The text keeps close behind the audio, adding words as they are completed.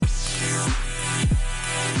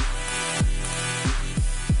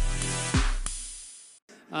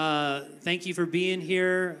Thank you for being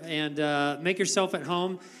here, and make yourself at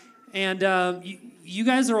home. And you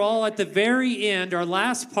guys are all at the very end, our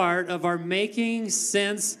last part of our Making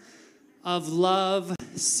Sense of Love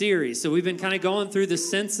series. So we've been kind of going through the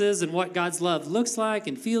senses and what God's love looks like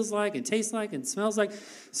and feels like and tastes like and smells like.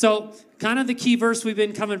 So kind of the key verse we've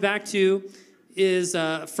been coming back to is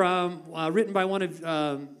written by one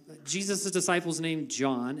of Jesus' disciples named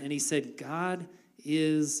John. And he said, God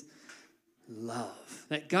is love.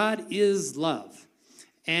 That God is love.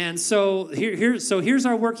 And so here's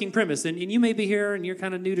our working premise. And you may be here and you're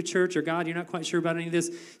kind of new to church or God, you're not quite sure about any of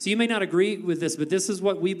this. So you may not agree with this, but this is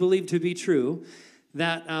what we believe to be true.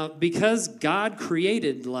 That because God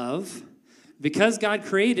created love, because God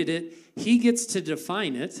created it, he gets to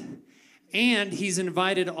define it. And he's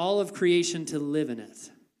invited all of creation to live in it.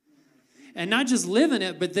 And not just live in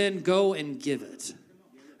it, but then go and give it.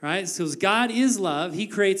 Right? So God is love. He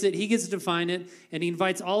creates it. He gets to define it. And he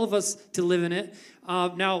invites all of us to live in it.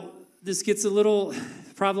 Now, this gets a little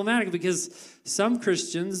problematic because some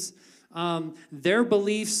Christians, their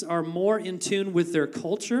beliefs are more in tune with their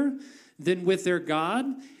culture than with their God.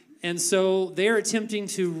 And so they're attempting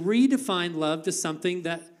to redefine love to something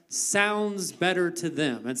that sounds better to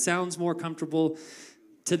them and sounds more comfortable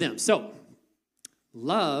to them. So,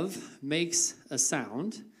 love makes a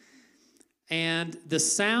sound. And the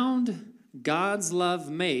sound God's love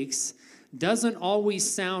makes doesn't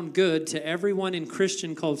always sound good to everyone in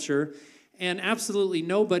Christian culture and absolutely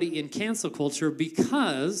nobody in cancel culture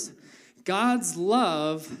because God's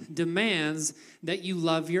love demands that you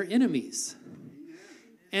love your enemies.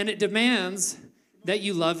 And it demands that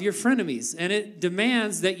you love your frenemies. And it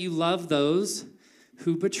demands that you love those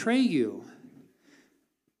who betray you.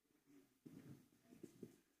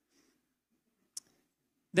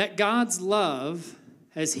 That God's love,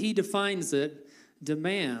 as he defines it,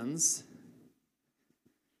 demands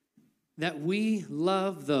that we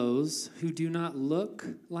love those who do not look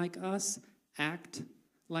like us, act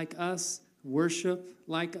like us, worship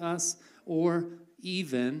like us, or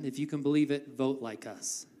even, if you can believe it, vote like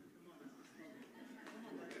us.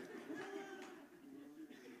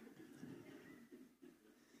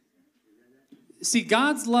 See,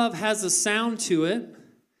 God's love has a sound to it.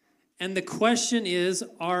 And the question is,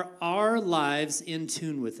 are our lives in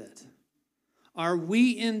tune with it? Are we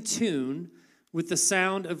in tune with the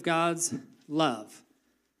sound of God's love?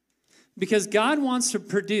 Because God wants to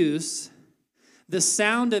produce the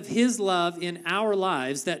sound of his love in our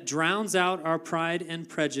lives that drowns out our pride and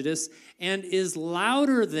prejudice and is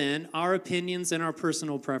louder than our opinions and our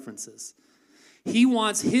personal preferences. He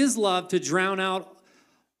wants his love to drown out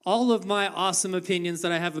all of my awesome opinions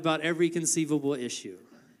that I have about every conceivable issue.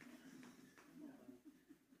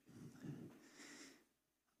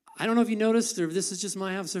 I don't know if you noticed, or if this is just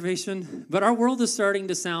my observation, but our world is starting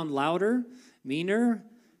to sound louder, meaner,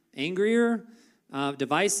 angrier,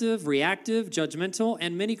 divisive, reactive, judgmental,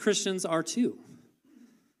 and many Christians are too.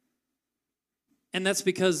 And that's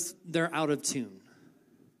because they're out of tune.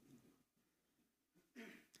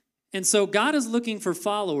 And so God is looking for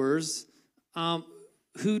followers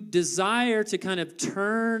who desire to kind of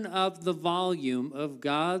turn up the volume of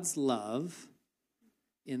God's love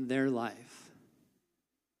in their life.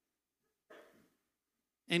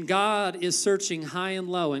 And God is searching high and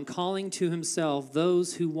low and calling to himself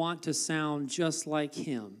those who want to sound just like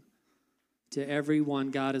him to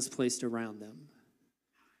everyone God has placed around them.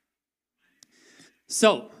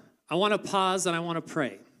 So, I want to pause and I want to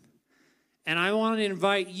pray. And I want to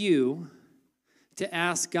invite you to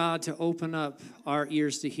ask God to open up our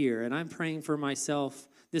ears to hear. And I'm praying for myself.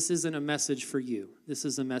 This isn't a message for you. This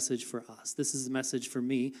is a message for us. This is a message for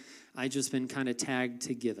me. I've just been kind of tagged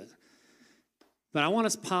to give it. But I want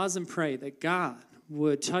us to pause and pray that God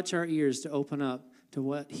would touch our ears to open up to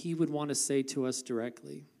what he would want to say to us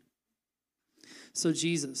directly. So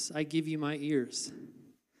Jesus, I give you my ears.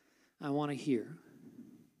 I want to hear.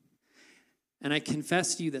 And I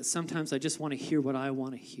confess to you that sometimes I just want to hear what I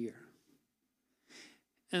want to hear.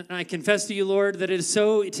 And I confess to you, Lord, that it is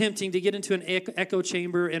so tempting to get into an echo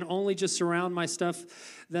chamber and only just surround my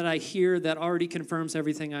stuff that I hear that already confirms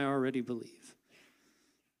everything I already believe.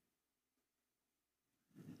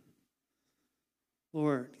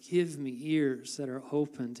 Lord, give me ears that are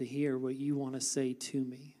open to hear what you want to say to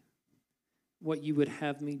me, what you would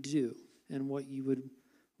have me do, and what you would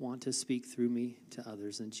want to speak through me to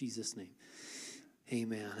others. In Jesus' name,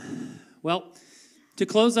 amen. Well, to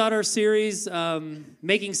close out our series,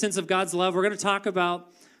 Making Sense of God's Love, we're going to talk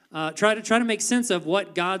about, try to make sense of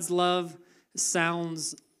what God's love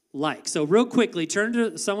sounds like. So real quickly, turn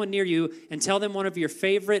to someone near you and tell them one of your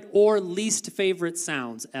favorite or least favorite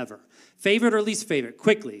sounds ever. Favorite or least favorite?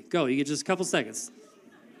 Quickly, go. You get just a couple seconds.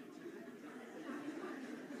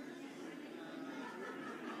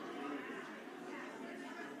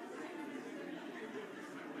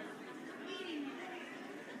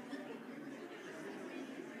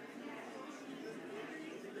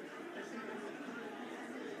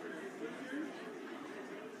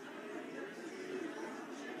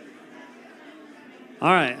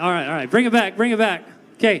 All right. Bring it back.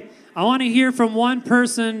 Okay, I want to hear from one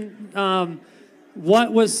person.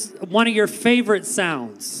 What was one of your favorite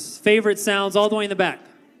sounds? Favorite sounds all the way in the back.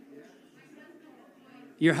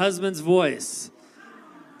 Your husband's voice.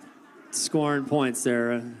 Scoring points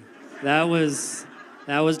there. That was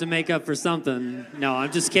to make up for something. No,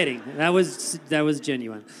 I'm just kidding. That was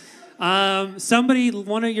genuine. Somebody,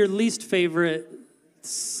 one of your least favorite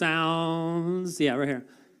sounds. Yeah, right here.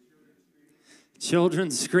 Children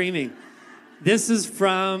screaming. This is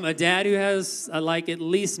from a dad who has like at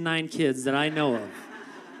least 9 kids that I know of.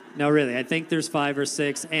 No, really, I think there's 5 or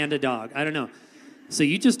 6 and a dog. I don't know. So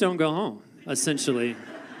you just don't go home, essentially.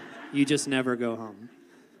 You just never go home.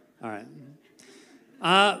 All right.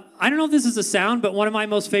 I don't know if this is a sound, but one of my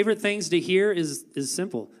most favorite things to hear is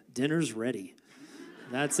simple. Dinner's ready.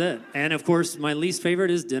 That's it. And of course, my least favorite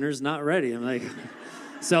is dinner's not ready. I'm like,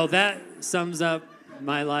 so that sums up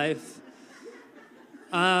my life.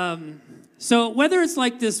 So whether it's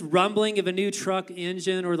like this rumbling of a new truck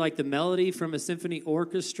engine or like the melody from a symphony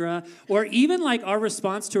orchestra or even like our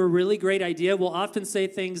response to a really great idea, we'll often say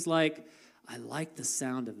things like, I like the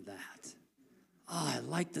sound of that. Oh, I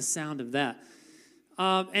like the sound of that.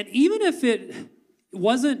 And even if it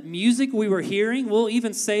wasn't music we were hearing, we'll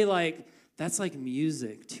even say like, that's like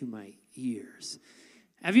music to my ears.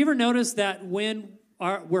 Have you ever noticed that when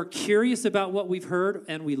we're curious about what we've heard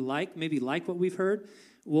and we maybe like what we've heard,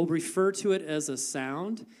 we'll refer to it as a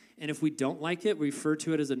sound. And if we don't like it, we refer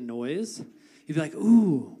to it as a noise. You'd be like,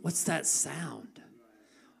 ooh, what's that sound?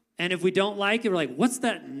 And if we don't like it, we're like, what's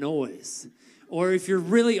that noise? Or if you're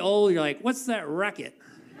really old, you're like, what's that racket?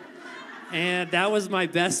 And that was my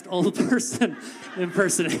best old person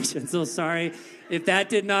impersonation. So sorry if that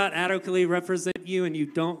did not adequately represent you and you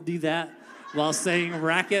don't do that while saying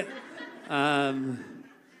racket.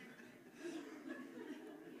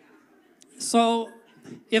 So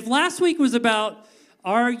if last week was about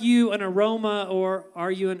are you an aroma or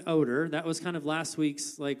are you an odor, that was kind of last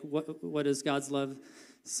week's like what does God's love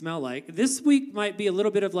smell like? This week might be a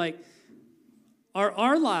little bit of like, are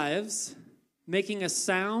our lives making a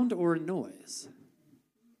sound or a noise?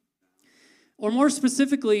 Or more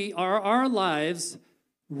specifically, are our lives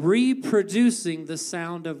reproducing the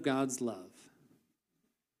sound of God's love?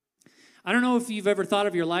 I don't know if you've ever thought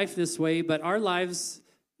of your life this way, but our lives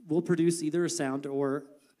will produce either a sound or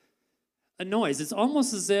a noise. It's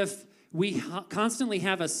almost as if we constantly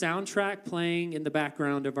have a soundtrack playing in the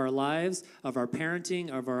background of our lives, of our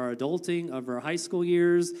parenting, of our adulting, of our high school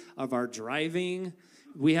years, of our driving.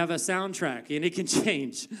 We have a soundtrack, and it can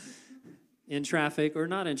change in traffic or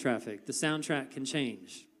not in traffic. The soundtrack can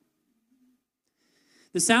change.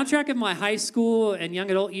 The soundtrack of my high school and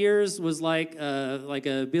young adult years was like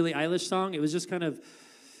a Billie Eilish song. It was just kind of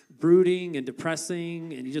brooding and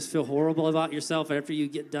depressing, and you just feel horrible about yourself after you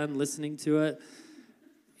get done listening to it.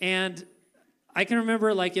 And I can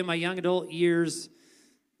remember, like, in my young adult years,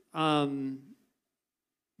 my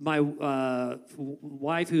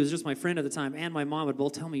wife, who was just my friend at the time, and my mom would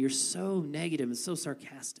both tell me, you're so negative and so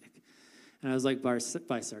sarcastic. And I was like, by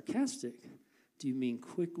sarcastic, do you mean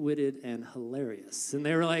quick-witted and hilarious? And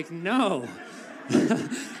they were like, no,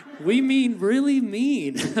 we mean really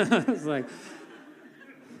mean. I was like,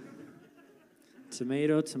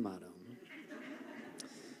 tomato.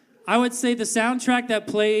 I would say the soundtrack that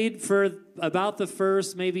played for about the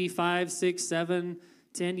first maybe 5, 6, 7,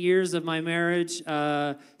 10 years of my marriage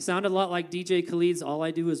sounded a lot like DJ Khaled's All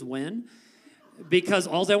I Do Is Win, because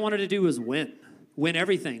all I wanted to do was win. Win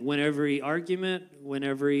everything. Win every argument. Win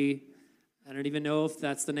every... I don't even know if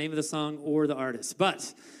that's the name of the song or the artist,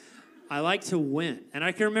 but I like to win. And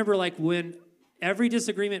I can remember, like, when every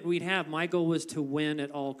disagreement we'd have, my goal was to win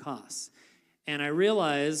at all costs. And I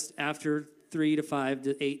realized after 3 to 5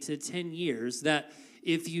 to 8 to 10 years that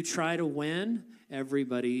if you try to win,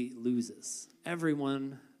 everybody loses.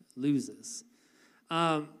 Everyone loses.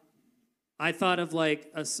 I thought of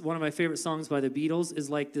like one of my favorite songs by the Beatles is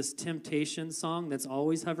like this Temptation song that's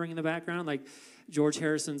always hovering in the background, like George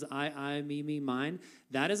Harrison's I, me, mine.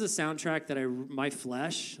 That is a soundtrack that my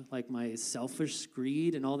flesh, like my selfish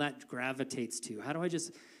greed and all that gravitates to. How do I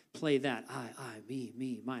just play that? I,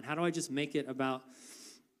 me, mine. How do I just make it about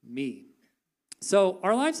me? So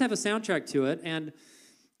our lives have a soundtrack to it, and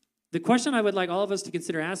The question I would like all of us to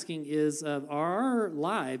consider asking is, are our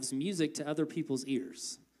lives music to other people's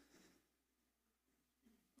ears?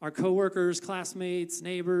 Our coworkers, classmates,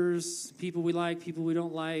 neighbors, people we like, people we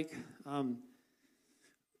don't like.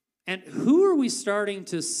 And who are we starting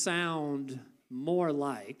to sound more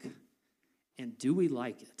like, and do we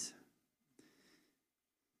like it?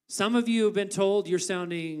 Some of you have been told you're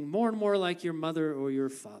sounding more and more like your mother or your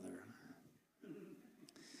father.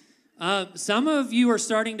 Some of you are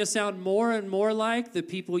starting to sound more and more like the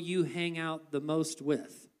people you hang out the most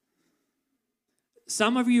with.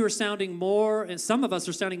 Some of you are sounding more, and some of us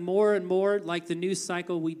are sounding more and more like the news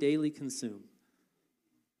cycle we daily consume.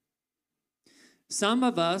 Some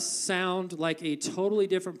of us sound like a totally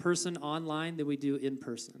different person online than we do in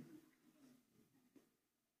person.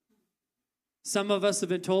 Some of us have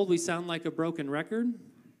been told we sound like a broken record,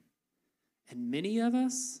 and many of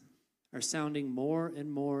us are sounding more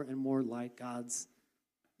and more and more like God's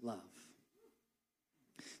love.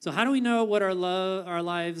 So how do we know what our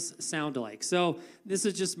lives sound like? So this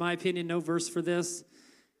is just my opinion, no verse for this.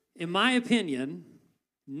 In my opinion,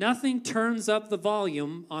 nothing turns up the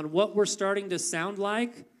volume on what we're starting to sound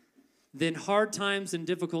like than hard times and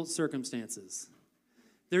difficult circumstances.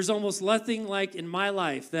 There's almost nothing like in my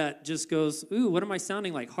life that just goes, ooh, what am I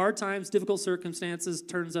sounding like? Hard times, difficult circumstances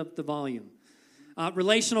turns up the volume.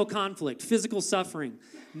 Relational conflict, physical suffering,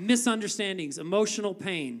 misunderstandings, emotional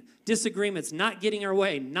pain, disagreements, not getting our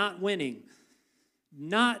way, not winning,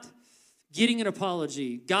 not getting an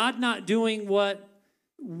apology, God not doing what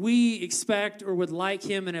we expect or would like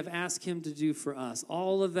him and have asked him to do for us.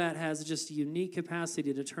 All of that has just a unique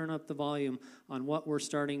capacity to turn up the volume on what we're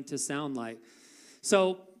starting to sound like.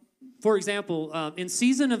 So, for example, in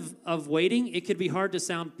season of waiting, it could be hard to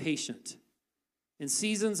sound patient. In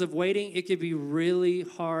seasons of waiting, it could be really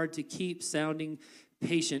hard to keep sounding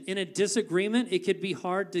patient. In a disagreement, it could be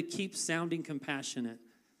hard to keep sounding compassionate.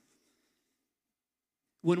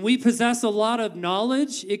 When we possess a lot of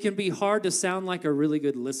knowledge, it can be hard to sound like a really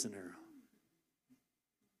good listener.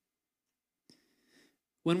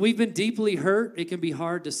 When we've been deeply hurt, it can be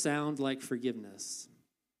hard to sound like forgiveness.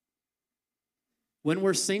 When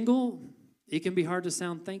we're single, it can be hard to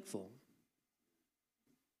sound thankful.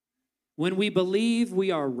 When we believe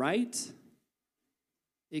we are right,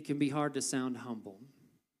 it can be hard to sound humble.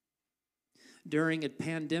 During a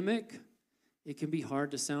pandemic, it can be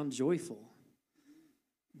hard to sound joyful.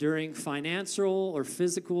 During financial or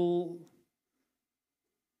physical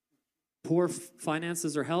poor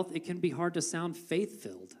finances or health, it can be hard to sound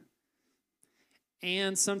faith-filled.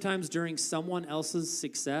 And sometimes during someone else's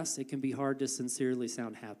success, it can be hard to sincerely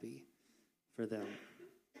sound happy for them.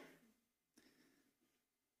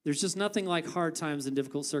 There's just nothing like hard times and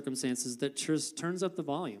difficult circumstances that just turns up the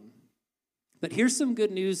volume. But here's some good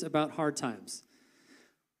news about hard times.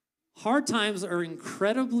 Hard times are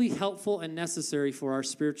incredibly helpful and necessary for our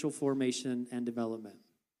spiritual formation and development.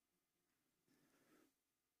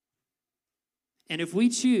 And if we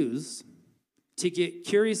choose to get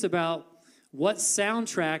curious about what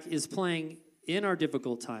soundtrack is playing in our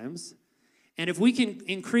difficult times, and if we can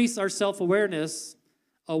increase our self-awareness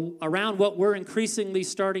around what we're increasingly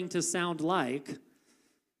starting to sound like,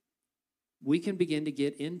 we can begin to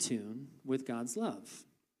get in tune with God's love.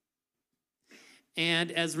 And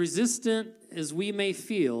as resistant as we may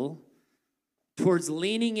feel towards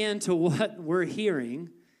leaning into what we're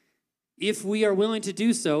hearing, if we are willing to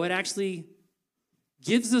do so, it actually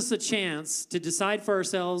gives us a chance to decide for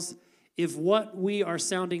ourselves if what we are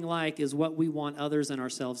sounding like is what we want others and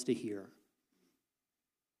ourselves to hear.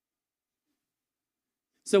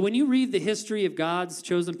 So when you read the history of God's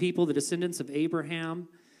chosen people, the descendants of Abraham,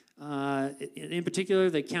 in particular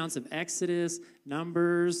the accounts of Exodus,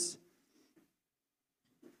 Numbers,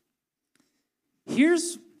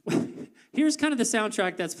 here's kind of the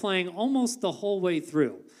soundtrack that's playing almost the whole way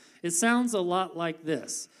through. It sounds a lot like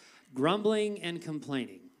this: grumbling and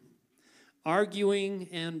complaining, arguing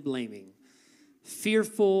and blaming,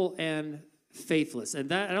 fearful and faithless. And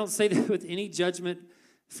that, I don't say that with any judgment.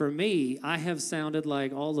 For me, I have sounded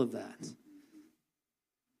like all of that.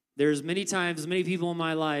 There's many times, many people in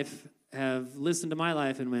my life have listened to my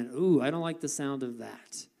life and went, ooh, I don't like the sound of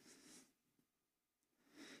that.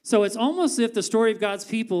 So it's almost as if the story of God's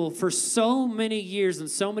people for so many years and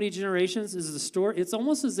so many generations is the story. It's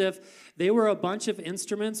almost as if they were a bunch of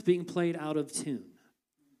instruments being played out of tune.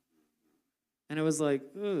 And it was like,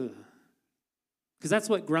 ugh. Because that's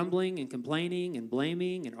what grumbling and complaining and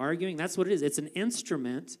blaming and arguing, that's what it is. It's an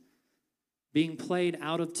instrument being played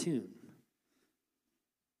out of tune.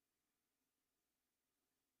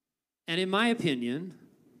 And in my opinion,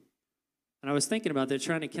 And I was thinking about that,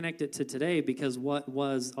 trying to connect it to today, because what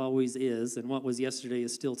was always is, and what was yesterday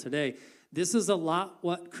is still today. This is a lot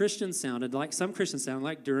what Christians sounded like, some Christians sound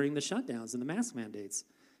like during the shutdowns and the mask mandates.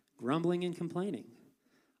 Grumbling and complaining,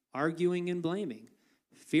 arguing and blaming,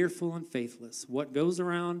 fearful and faithless. What goes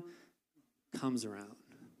around comes around.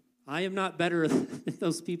 I am not better than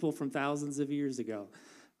those people from thousands of years ago.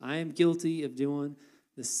 I am guilty of doing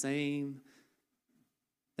the same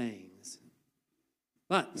things.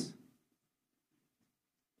 But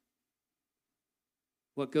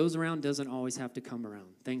what goes around doesn't always have to come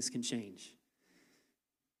around. Things can change.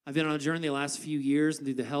 I've been on a journey the last few years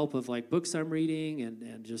through the help of like books I'm reading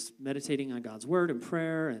and just meditating on God's word and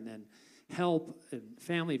prayer and help and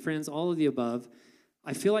family, friends, all of the above.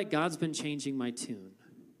 I feel like God's been changing my tune.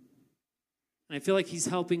 And I feel like he's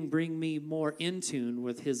helping bring me more in tune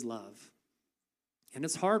with his love. And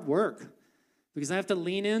it's hard work because I have to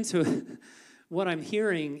lean into what I'm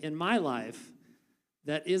hearing in my life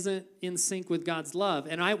that isn't in sync with God's love.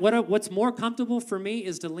 And what's more comfortable for me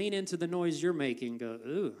is to lean into the noise you're making and go,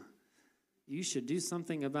 ooh, you should do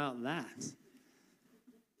something about that.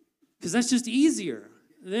 Because that's just easier.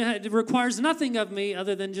 It requires nothing of me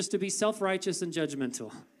other than just to be self-righteous and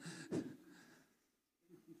judgmental.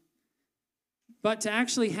 But to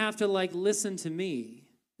actually have to like listen to me.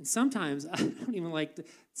 And sometimes I don't even like to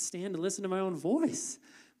stand to listen to my own voice.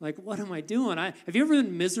 Like, what am I doing? Have you ever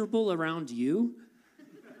been miserable around you?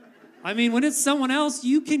 I mean, when it's someone else,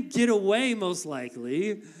 you can get away most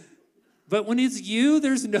likely. But when it's you,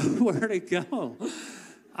 there's nowhere to go.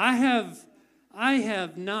 I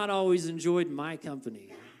have not always enjoyed my company.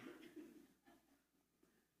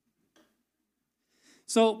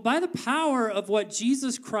 So by the power of what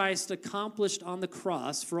Jesus Christ accomplished on the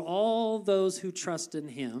cross for all those who trust in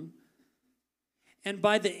him, and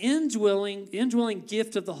by the indwelling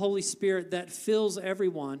gift of the Holy Spirit that fills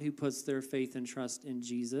everyone who puts their faith and trust in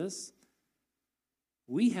Jesus,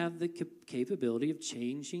 we have the capability of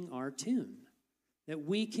changing our tune, that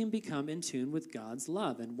we can become in tune with God's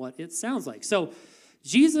love and what it sounds like. So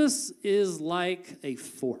Jesus is like a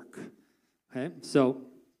fork, okay? So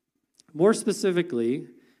more specifically,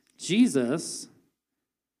 Jesus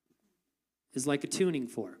is like a tuning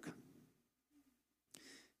fork.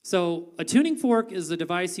 So a tuning fork is a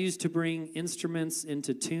device used to bring instruments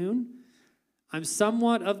into tune. I'm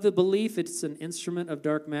somewhat of the belief it's an instrument of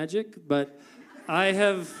dark magic, but I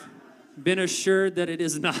have been assured that it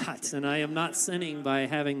is not, and I am not sinning by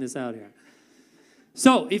having this out here.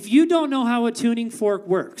 So if you don't know how a tuning fork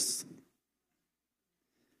works,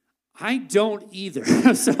 I don't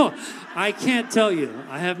either. So I can't tell you.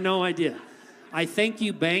 I have no idea. I think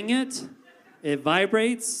you bang it, it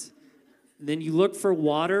vibrates, then you look for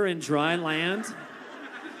water and dry land.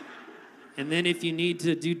 And then if you need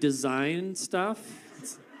to do design stuff,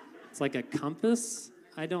 it's like a compass.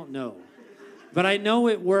 I don't know. But I know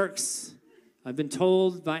it works. I've been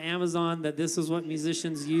told by Amazon that this is what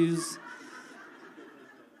musicians use.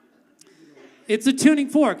 It's a tuning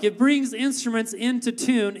fork. It brings instruments into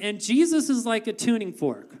tune, and Jesus is like a tuning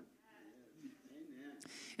fork.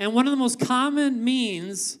 And one of the most common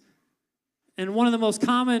means and one of the most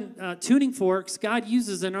common tuning forks God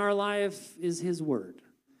uses in our life is his word.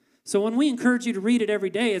 So when we encourage you to read it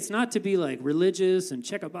every day, it's not to be like religious and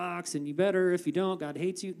check a box and you better. If you don't, God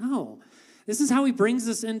hates you. No. This is how he brings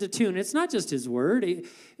us into tune. It's not just his word.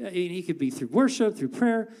 He could be through worship, through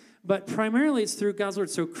prayer, but primarily it's through God's word.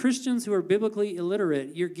 So Christians who are biblically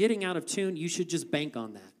illiterate, you're getting out of tune. You should just bank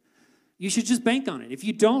on that. You should just bank on it. If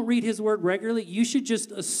you don't read his word regularly, you should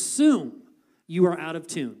just assume you are out of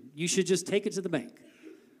tune. You should just take it to the bank.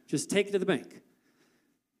 Just take it to the bank.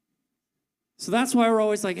 So that's why we're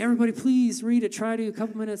always like, everybody please read it. Try to a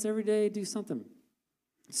couple minutes every day, do something.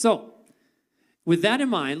 So with that in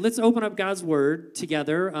mind, let's open up God's word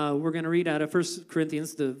together. We're going to read out of 1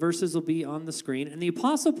 Corinthians. The verses will be on the screen. And the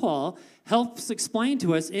Apostle Paul helps explain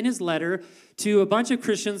to us in his letter to a bunch of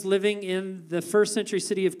Christians living in the first century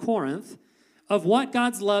city of Corinth of what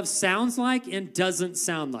God's love sounds like and doesn't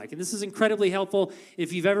sound like. And this is incredibly helpful.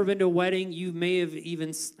 If you've ever been to a wedding, you may have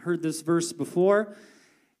even heard this verse before.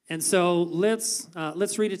 And so let's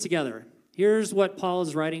read it together. Here's what Paul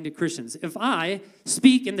is writing to Christians. If I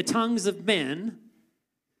speak in the tongues of men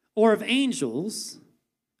or of angels,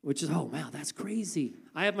 which is, oh, wow, that's crazy.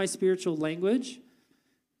 I have my spiritual language.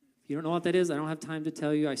 If you don't know what that is, I don't have time to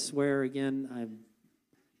tell you. I swear, again, I'm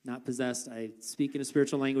not possessed. I speak in a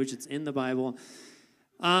spiritual language. It's in the Bible.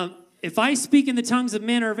 If I speak in the tongues of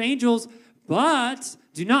men or of angels, but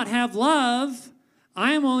do not have love,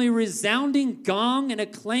 I am only a resounding gong and a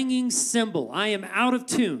clanging cymbal. I am out of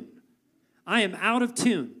tune. I am out of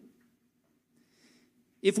tune.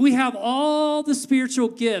 If we have all the spiritual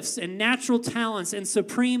gifts and natural talents and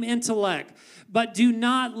supreme intellect, but do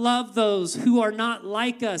not love those who are not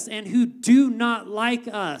like us and who do not like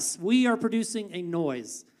us, we are producing a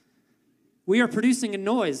noise. We are producing a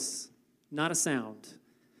noise, not a sound.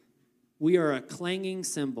 We are a clanging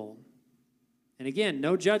cymbal. And again,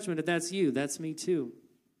 no judgment if that's you. That's me too.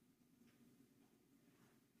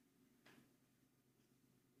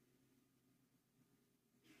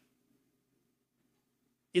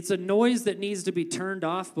 It's a noise that needs to be turned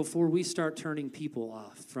off before we start turning people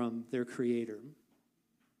off from their Creator.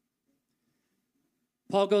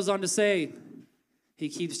 Paul goes on to say, he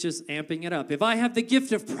keeps just amping it up. If I have the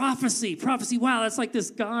gift of prophecy, wow, that's like this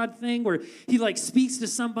God thing where he like speaks to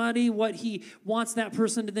somebody what he wants that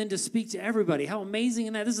person to then to speak to everybody. How amazing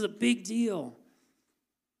in that. This is a big deal.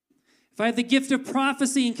 If I have the gift of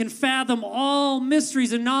prophecy and can fathom all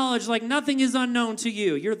mysteries and knowledge, like nothing is unknown to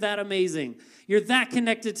you. You're that amazing. You're that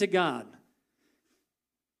connected to God.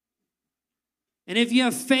 And if you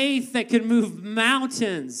have faith that can move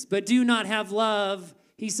mountains, but do not have love,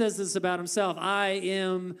 he says this about himself, I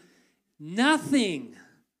am nothing.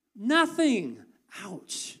 Nothing.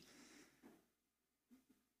 Ouch.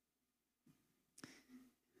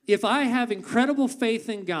 If I have incredible faith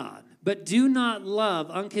in God, but do not love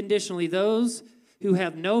unconditionally those who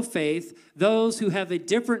have no faith, those who have a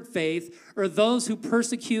different faith, or those who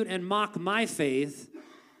persecute and mock my faith,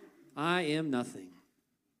 I am nothing.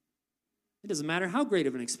 It doesn't matter how great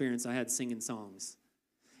of an experience I had singing songs.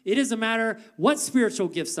 It doesn't matter what spiritual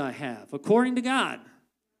gifts I have, according to God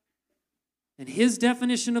and his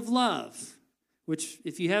definition of love, which,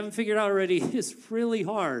 if you haven't figured out already, is really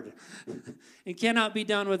hard and cannot be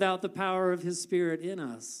done without the power of his Spirit in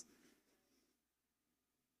us.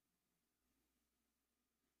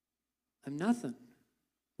 I'm nothing.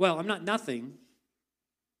 Well, I'm not nothing.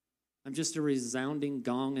 I'm just a resounding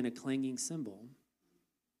gong and a clanging cymbal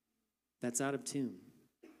that's out of tune.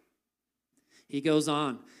 He goes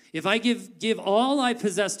on, if I give all I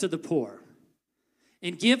possess to the poor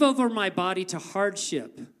and give over my body to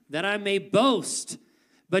hardship, that I may boast,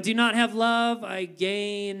 but do not have love, I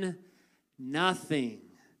gain nothing.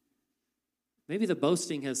 Maybe the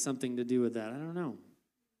boasting has something to do with that. I don't know.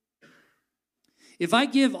 If I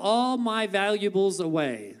give all my valuables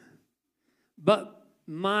away, but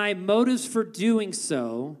my motives for doing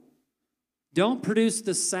so don't produce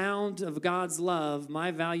the sound of God's love,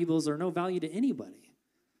 my valuables are no value to anybody.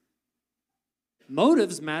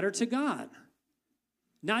 Motives matter to God.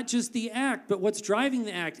 Not just the act, but what's driving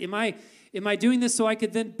the act. Am I doing this so I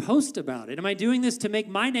could then post about it? Am I doing this to make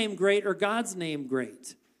my name great or God's name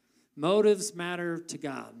great? Motives matter to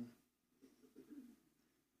God.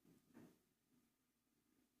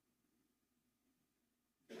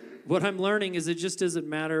 What I'm learning is it just doesn't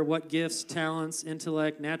matter what gifts, talents,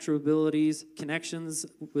 intellect, natural abilities, connections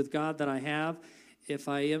with God that I have. If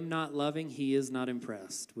I am not loving, he is not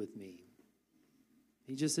impressed with me.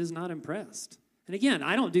 He just is not impressed. And again,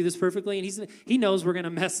 I don't do this perfectly, and he knows we're going to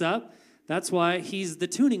mess up. That's why he's the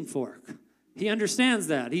tuning fork. He understands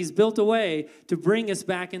that. He's built a way to bring us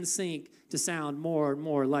back in sync to sound more and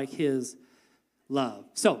more like his love.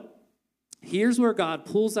 So, here's where God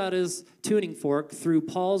pulls out his tuning fork through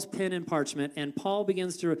Paul's pen and parchment, and Paul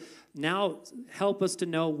begins to now help us to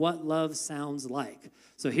know what love sounds like.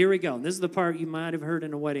 So here we go. This is the part you might have heard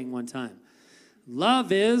in a wedding one time.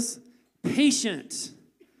 Love is patient.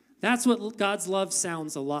 That's what God's love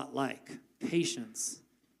sounds a lot like, patience.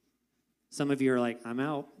 Some of you are like, I'm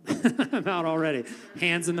out. I'm out already.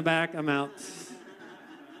 Hands in the back, I'm out.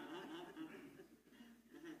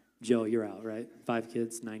 Joe, you're out, right? 5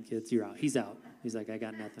 kids, 9 kids, you're out. He's out. He's like, I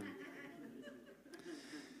got nothing.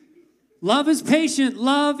 Love is patient.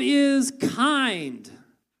 Love is kind.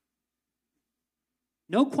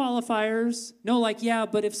 No qualifiers. No like, yeah,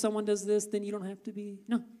 but if someone does this, then you don't have to be.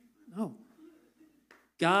 No.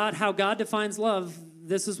 How God defines love,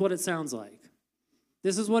 this is what it sounds like.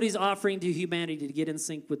 This is what he's offering to humanity to get in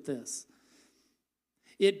sync with this.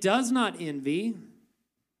 It does not envy.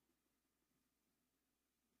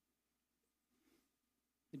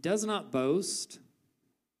 It does not boast.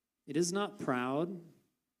 It is not proud.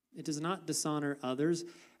 It does not dishonor others.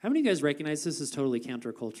 How many of you guys recognize this is totally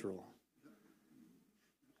countercultural?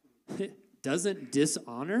 It doesn't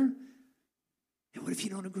dishonor? And what if you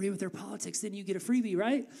don't agree with their politics? Then you get a freebie,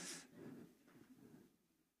 right?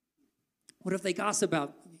 What if they gossip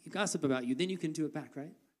about you? Then you can do it back,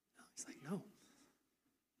 right? No, he's like, no.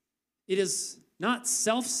 It is not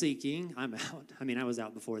self-seeking. I'm out. I mean, I was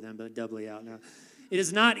out before then, but doubly out now. It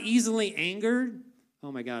is not easily angered.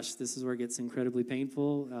 Oh my gosh, this is where it gets incredibly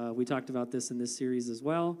painful. We talked about this in this series as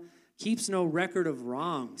well. keeps no record of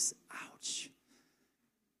wrongs. Ouch.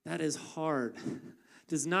 That is hard.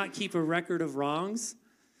 Does not keep a record of wrongs.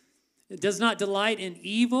 It does not delight in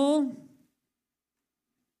evil,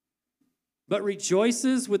 but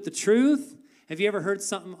rejoices with the truth. Have you ever heard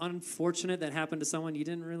something unfortunate that happened to someone you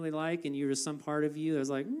didn't really like, and you were some part of you that was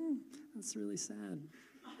like, that's really sad?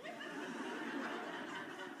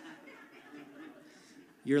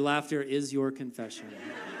 Your laughter is your confession.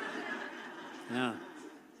 Yeah.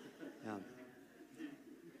 Yeah.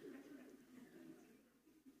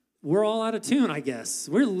 We're all out of tune, I guess.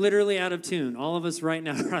 We're literally out of tune. All of us right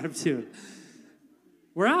now are out of tune.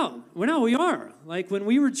 We're out. We are. Like when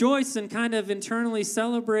we rejoice and kind of internally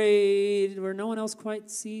celebrate where no one else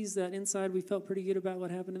quite sees that inside we felt pretty good about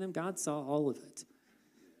what happened to them, God saw all of it.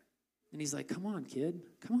 And he's like, come on, kid.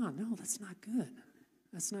 Come on. No, that's not good.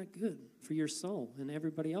 That's not good for your soul and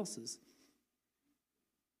everybody else's.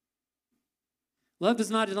 Love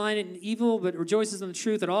does not delight in evil, but rejoices in the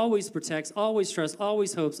truth. It always protects, always trusts,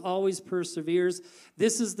 always hopes, always perseveres.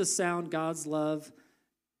 This is the sound God's love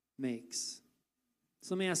makes.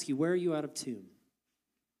 So let me ask you, where are you out of tune?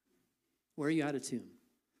 Where are you out of tune?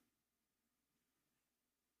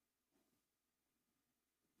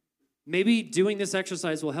 Maybe doing this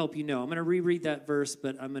exercise will help you know. I'm going to reread that verse,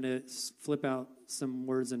 but I'm going to flip out some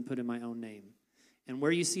words and put in my own name. And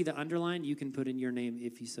where you see the underline, you can put in your name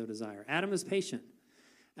if you so desire. Adam is patient.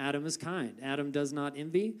 Adam is kind. Adam does not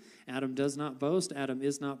envy. Adam does not boast. Adam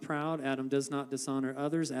is not proud. Adam does not dishonor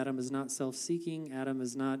others. Adam is not self-seeking. Adam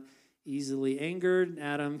is not easily angered.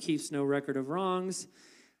 Adam keeps no record of wrongs.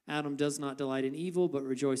 Adam does not delight in evil, but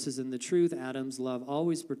rejoices in the truth. Adam's love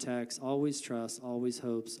always protects, always trusts, always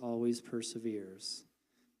hopes, always perseveres.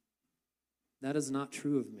 That is not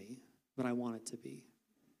true of me, but I want it to be.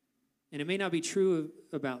 And it may not be true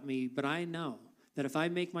about me, but I know that if I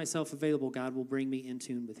make myself available, God will bring me in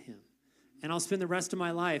tune with him. And I'll spend the rest of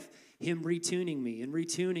my life him retuning me and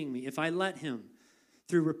retuning me if I let him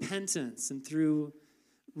through repentance and through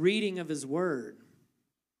reading of his word.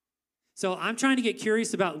 So I'm trying to get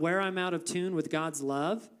curious about where I'm out of tune with God's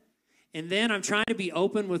love, and then I'm trying to be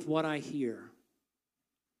open with what I hear.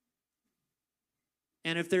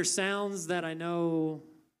 And if there's sounds that I know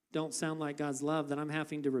don't sound like God's love, then I'm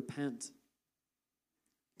having to repent.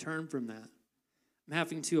 Turn from that. I'm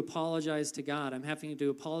having to apologize to God. I'm having to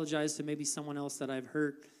apologize to maybe someone else that I've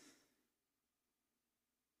hurt.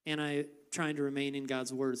 And I'm trying to remain in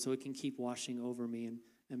God's word so it can keep washing over me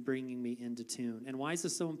and bringing me into tune. And why is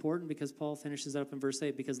this so important? Because Paul finishes up in verse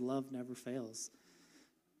 8, because love never fails.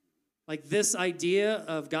 Like this idea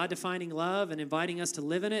of God defining love and inviting us to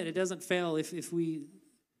live in it, it doesn't fail if we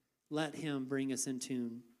let him bring us in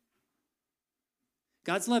tune.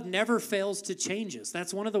 God's love never fails to change us.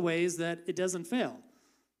 That's one of the ways that it doesn't fail.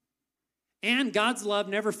 And God's love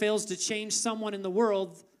never fails to change someone in the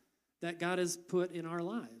world that God has put in our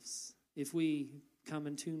lives if we come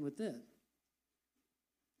in tune with it.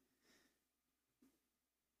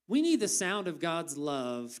 We need the sound of God's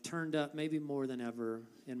love turned up maybe more than ever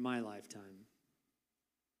in my lifetime.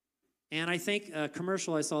 And I think a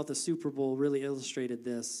commercial I saw at the Super Bowl really illustrated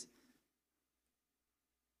this.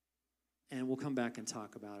 And we'll come back and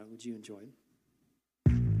talk about it. Would you enjoy?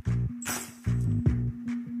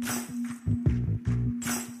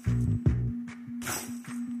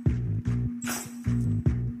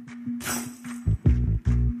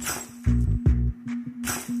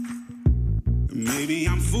 Maybe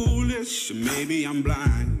I'm foolish, or maybe I'm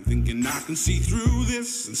blind, thinking I can see through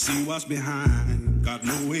this and see what's behind. Got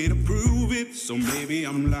no way to prove it, so maybe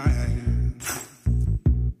I'm lying.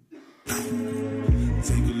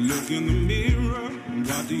 Take a look in the mirror,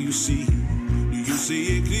 what do you see? Do you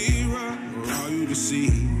see it clearer, or are you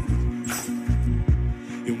deceived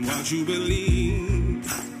in what you believe?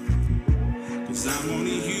 'Cause I'm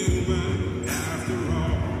only human after all.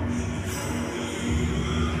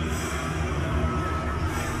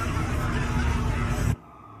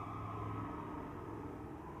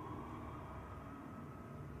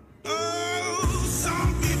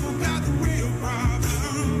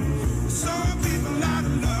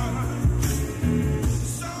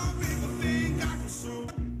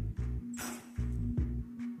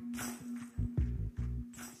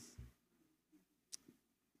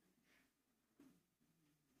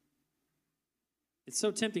 It's so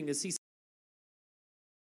tempting to see.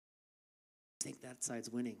 I think that side's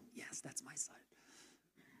winning. Yes, that's my side.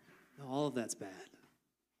 No, all of that's bad.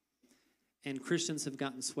 And Christians have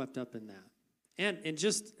gotten swept up in that. And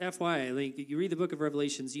just FYI, like, you read the book of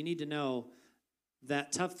Revelations, you need to know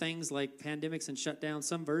that tough things like pandemics and shutdowns,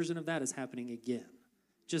 some version of that is happening again.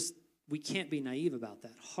 Just We can't be naive about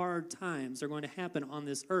that. Hard times are going to happen on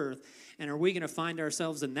this earth, and are we going to find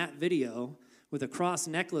ourselves in that video with a cross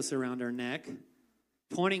necklace around our neck,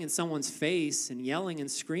 pointing in someone's face and yelling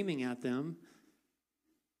and screaming at them?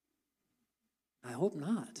 I hope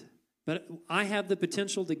not. But I have the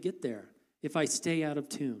potential to get there if I stay out of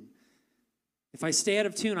tune. If I stay out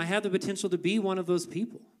of tune, I have the potential to be one of those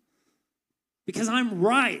people. Because I'm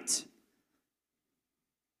right.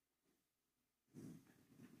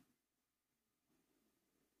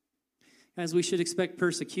 Guys, we should expect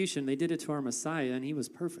persecution. They did it to our Messiah, and he was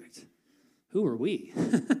perfect. Who are we?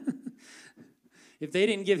 If they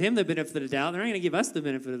didn't give him the benefit of the doubt, they're not going to give us the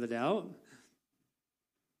benefit of the doubt.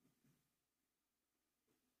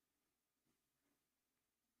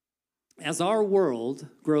 As our world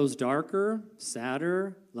grows darker,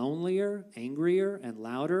 sadder, lonelier, angrier, and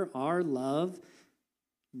louder, our love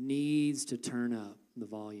needs to turn up the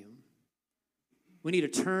volume. We need to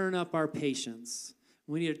turn up our patience.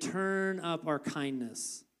 We need to turn up our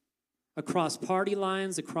kindness across party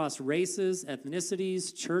lines, across races,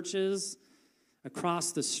 ethnicities, churches,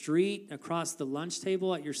 across the street, across the lunch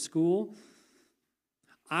table at your school.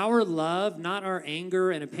 Our love, not our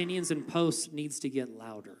anger and opinions and posts, needs to get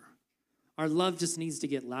louder. Our love just needs to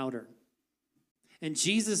get louder. And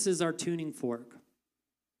Jesus is our tuning fork.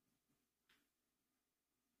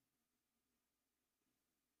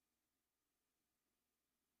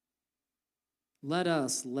 Let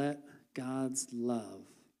God's love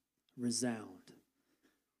resound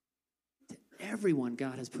to everyone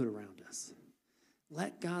God has put around us.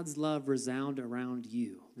 Let God's love resound around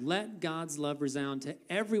you. Let God's love resound to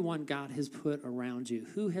everyone God has put around you.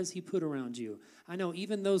 Who has he put around you? I know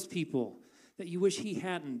even those people that you wish he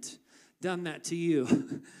hadn't done that to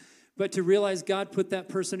you. But to realize God put that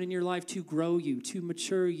person in your life to grow you, to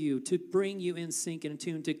mature you, to bring you in sync and in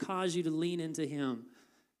tune, to cause you to lean into him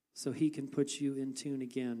so he can put you in tune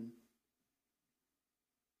again.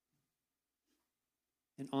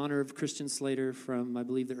 In honor of Christian Slater from, I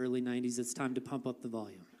believe, the early 90s, it's time to pump up the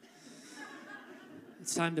volume.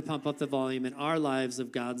 It's time to pump up the volume in our lives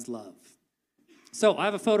of God's love. So I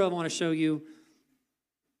have a photo I want to show you.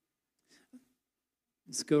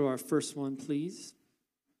 Let's go to our first one, please.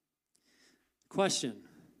 Question: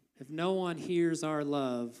 if no one hears our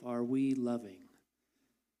love, are we loving?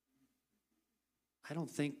 I don't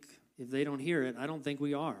think, if they don't hear it, I don't think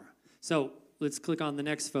we are. So let's click on the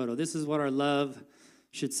next photo. This is what our love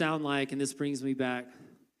should sound like, and this brings me back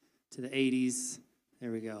to the 80s.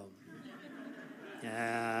 There we go.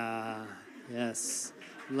 Yeah, yes.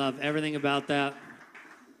 Love everything about that.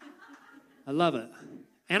 I love it.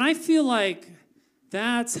 And I feel like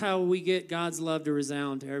that's how we get God's love to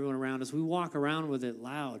resound to everyone around us. We walk around with it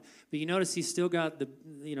loud. But you notice he's still got the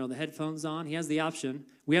headphones on. He has the option.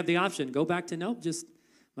 We have the option. Go back to nope, just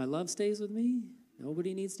my love stays with me.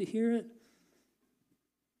 Nobody needs to hear it.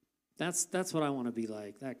 That's what I want to be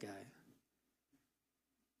like, that guy.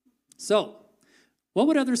 So, what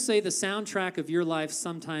would others say the soundtrack of your life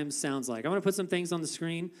sometimes sounds like? I want to put some things on the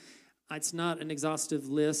screen. It's not an exhaustive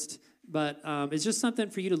list, but it's just something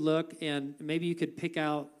for you to look, and maybe you could pick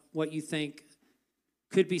out what you think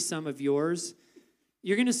could be some of yours.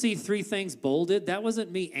 You're going to see 3 things bolded. That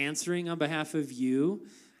wasn't me answering on behalf of you,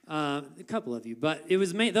 a couple of you, but it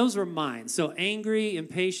was those were mine. So angry,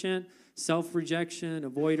 impatient, self-rejection,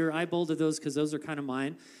 avoider. I bolded those because those are kind of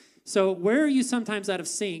mine. So where are you sometimes out of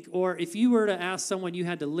sync? Or if you were to ask someone you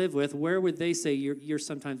had to live with, where would they say you're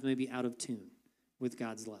sometimes maybe out of tune with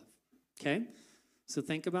God's love? Okay? So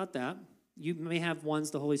think about that. You may have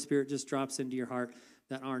ones the Holy Spirit just drops into your heart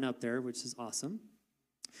that aren't up there, which is awesome.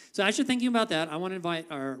 So as you're thinking about that, I want to invite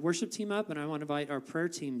our worship team up, and I want to invite our prayer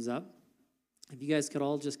teams up. If you guys could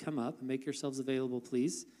all just come up and make yourselves available,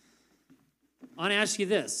 please. I want to ask you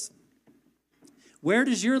this. Where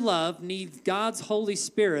does your love need God's Holy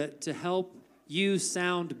Spirit to help you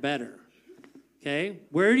sound better? Okay?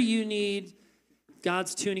 Where do you need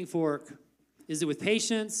God's tuning fork? Is it with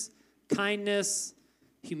patience, kindness,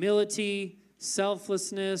 humility,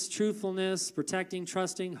 selflessness, truthfulness, protecting,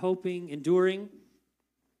 trusting, hoping, enduring?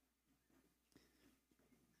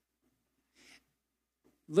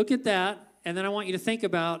 Look at that, and then I want you to think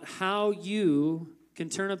about how you can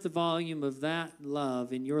turn up the volume of that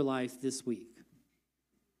love in your life this week.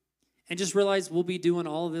 And just realize we'll be doing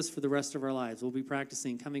all of this for the rest of our lives. We'll be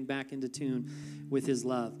practicing coming back into tune with his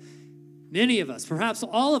love. Many of us, perhaps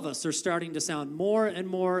all of us, are starting to sound more and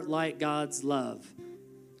more like God's love.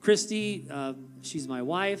 Christy, she's my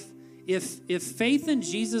wife. If faith in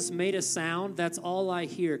Jesus made a sound, that's all I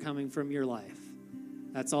hear coming from your life.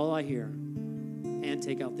 That's all I hear. And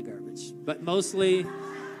take out the garbage. But mostly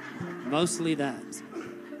that.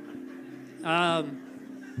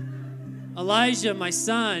 Elijah, my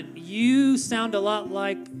son, you sound a lot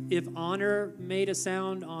like if honor made a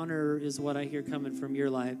sound. Honor is what I hear coming from your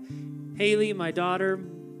life. Haley, my daughter,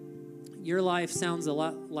 your life sounds a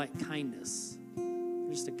lot like kindness.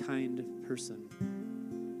 You're just a kind person.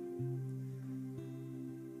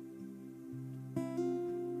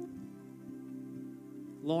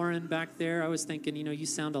 Lauren, back there, I was thinking, you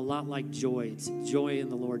sound a lot like joy. It's joy in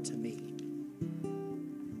the Lord to me.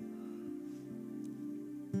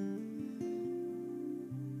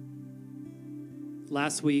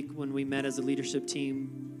 Last week, when we met as a leadership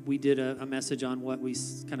team, we did a message on what we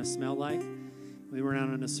kind of smell like. We went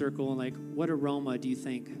around in a circle and like, what aroma do you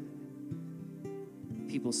think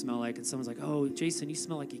people smell like? And someone's like, oh, Jason, you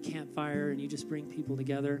smell like a campfire and you just bring people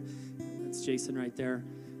together. That's Jason right there.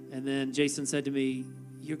 And then Jason said to me,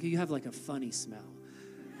 you have like a funny smell.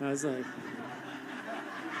 And I was like,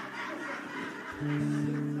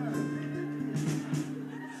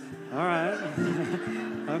 all right,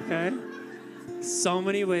 okay. So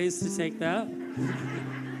many ways to take that.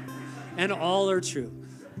 And all are true.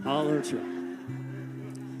 All are true.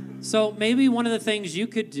 So maybe one of the things you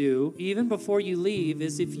could do, even before you leave,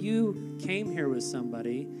 is if you came here with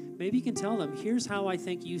somebody, maybe you can tell them, here's how I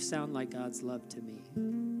think you sound like God's love to me.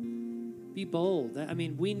 Be bold. I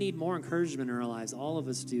mean, we need more encouragement in our lives. All of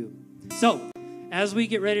us do. So, as we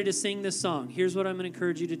get ready to sing this song, here's what I'm going to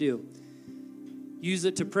encourage you to do. Use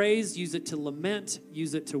it to praise, use it to lament,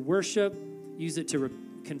 use it to worship, use it to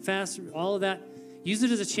confess, all of that. Use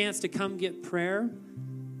it as a chance to come get prayer.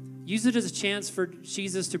 Use it as a chance for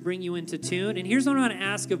Jesus to bring you into tune. And here's what I'm going to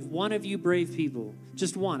ask of one of you brave people.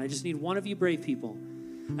 Just one. I just need one of you brave people.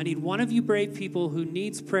 I need one of you brave people who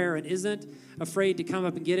needs prayer and isn't afraid to come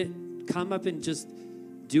up and get it. Come up and just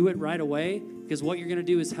do it right away. Because what you're going to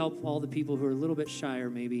do is help all the people who are a little bit shyer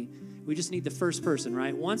maybe. We just need the first person,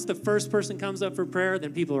 right? Once the first person comes up for prayer,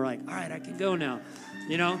 then people are like, all right, I can go now.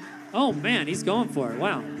 Oh, man, he's going for it.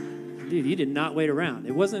 Wow. Dude, you did not wait around.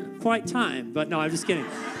 It wasn't quite time, but no, I'm just kidding.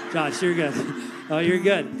 Josh, you're good. Oh, you're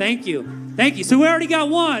good. Thank you. Thank you. So we already got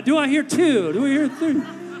one. Do I hear two? Do I hear three?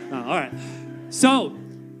 Oh, all right. So,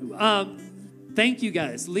 thank you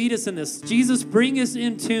guys. Lead us in this. Jesus, bring us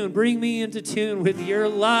in tune. Bring me into tune with your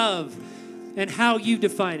love and how you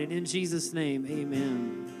define it. In Jesus' name,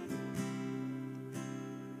 amen.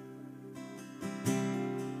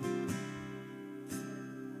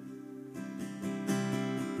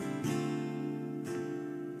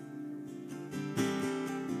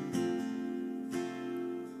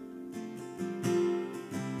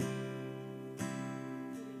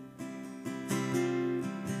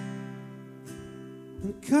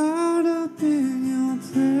 Caught up in your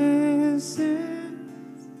presence,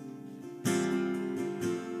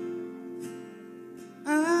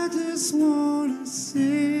 I just want to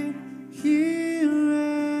sit here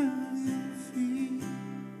at your feet.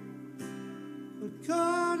 We're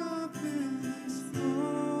caught up in this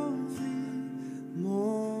flowing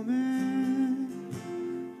moment.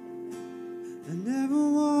 I never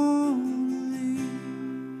want to leave.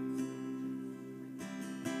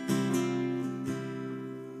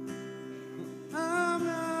 I'm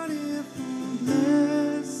not here for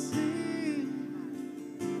blessing.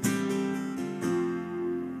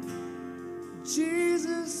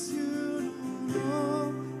 Jesus, you don't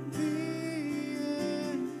owe me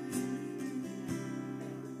anything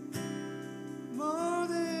more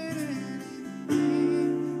than anything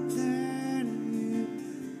that you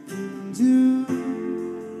can do.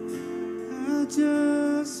 I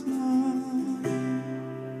just want you.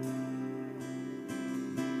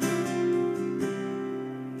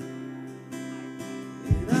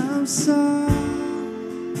 And I'm sorry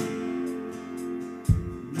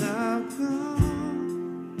I've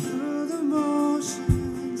gone through the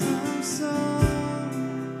motions. I'm sorry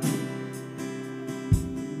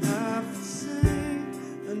I've sang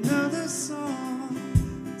another song.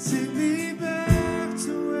 Take me back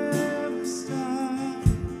to where we started.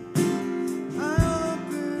 I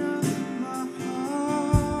open up my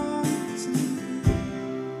heart to you.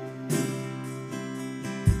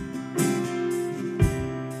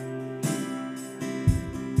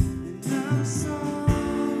 And I'm sorry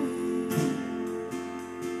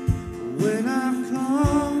when I've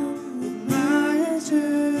come with my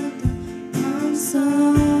agenda. I'm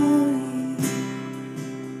sorry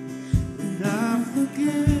when I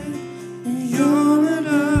forget that you're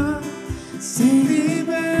enough. Take me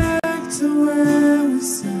back to where we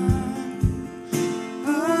started. I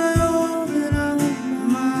open up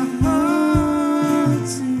my heart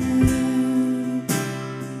to you.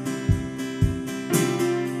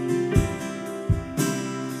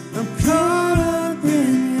 I'm caught up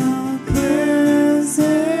in your grace.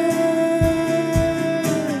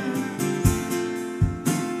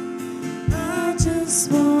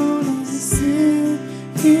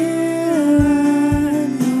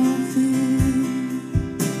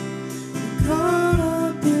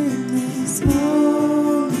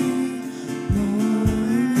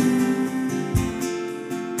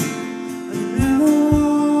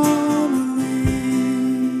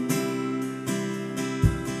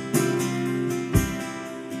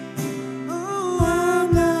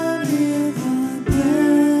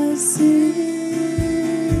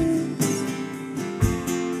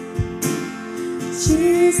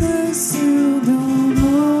 Jesus, you don't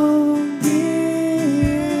owe me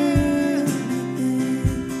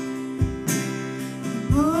anything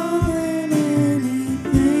more than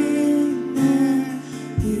anything that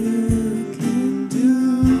you can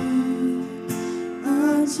do. I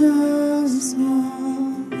just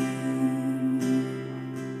want you.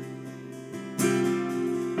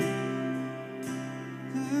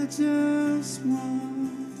 I just want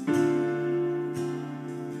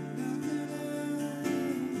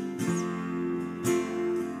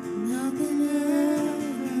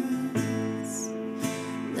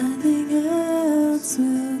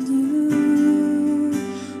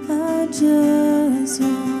just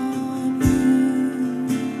want you,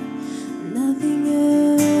 nothing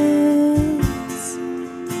else,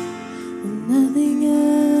 nothing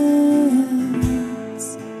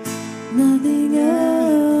else, nothing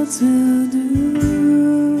else will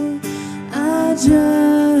do. I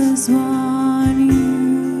just want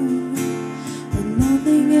you, and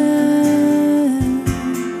nothing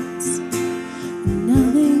else,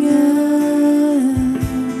 nothing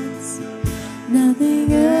else,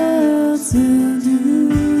 nothing else will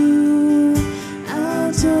do.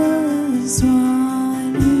 I just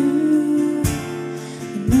want you,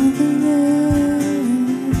 and nothing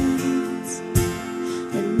else,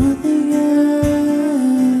 and nothing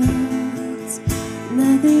else,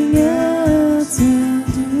 nothing else will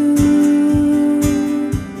do.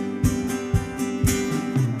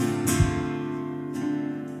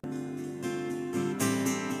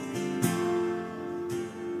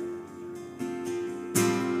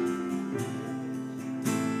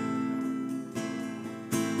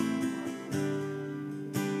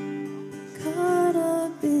 Caught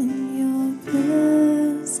up in your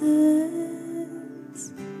presence,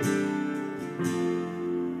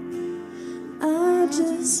 I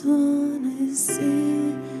just wanna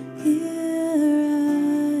sit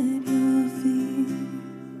here at your feet.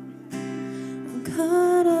 I'm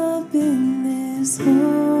caught up in this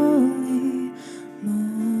holy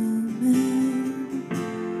moment.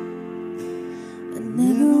 I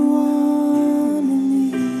never wanna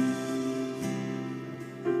leave.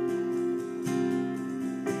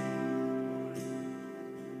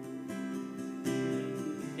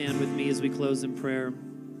 Stand with me as we close in prayer.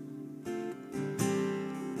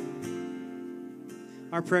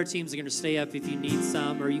 Our prayer teams are going to stay up if you need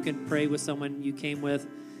some, or you can pray with someone you came with.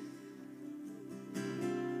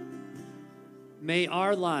 May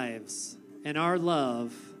our lives and our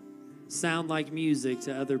love sound like music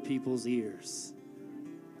to other people's ears.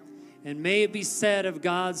 And may it be said of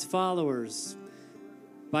God's followers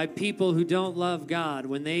by people who don't love God,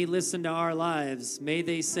 when they listen to our lives, may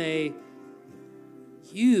they say,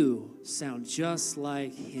 "You sound just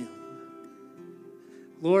like him."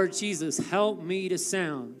 Lord Jesus, help me to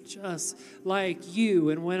sound just like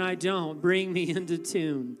you, and when I don't, bring me into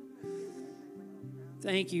tune.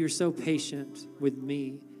 Thank you, you're so patient with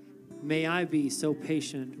me. May I be so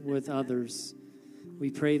patient with others.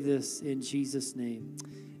 We pray this in Jesus' name.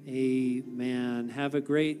 Amen. Have a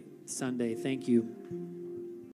great Sunday. Thank you.